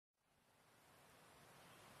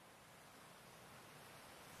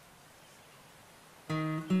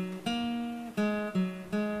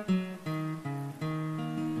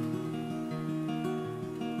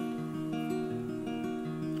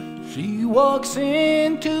She walks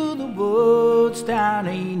into the woods down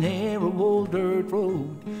a narrow old dirt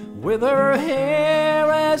road, with her hair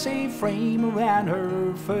as a frame around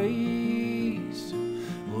her face.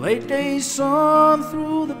 Late day sun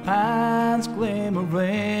through the pines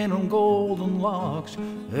glimmering on golden locks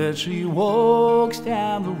as she walks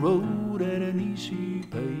down the road at an easy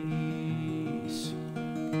pace.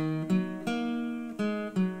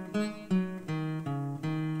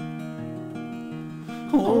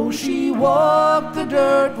 Oh, she walked the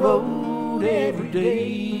dirt road every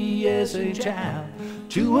day as a child,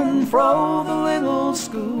 to and fro the little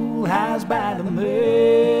schoolhouse by the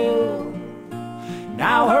mill.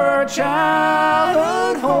 Now her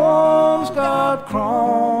childhood home's got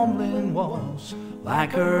crumbling walls,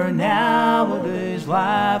 like her nowadays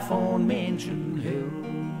life on Mansion Hill.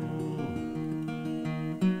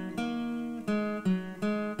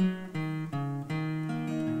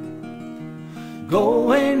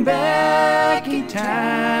 Going back in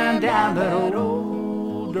time down that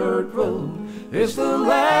old dirt road is the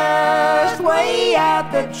last way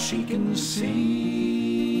out that she can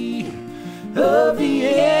see of the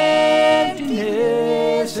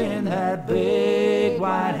emptiness in that big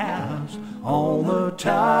white house on the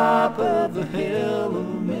top of the hill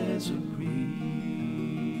of misery.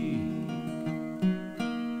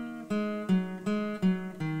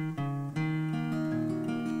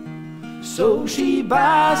 So she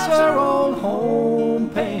buys her old home,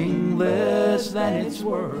 paying less than it's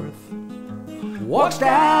worth, walks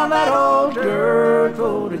down that old dirt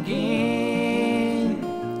road again,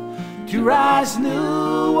 to rise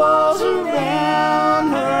new walls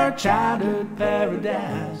around her childhood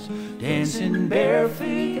paradise, dancing bare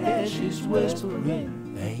feet as she's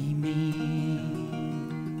whispering amen.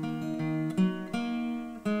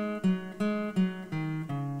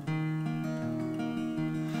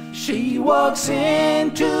 She walks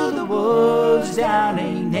into the woods down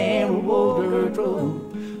a narrow old dirt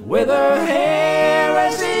road, with her hair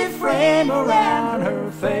as a frame around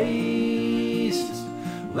her face.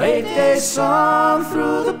 Late day sun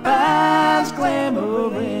through the pines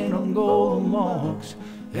glimmering on golden locks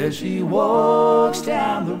as she walks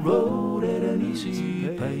down the road at an easy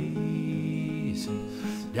pace,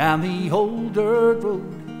 down the old dirt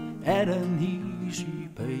road at an easy pace.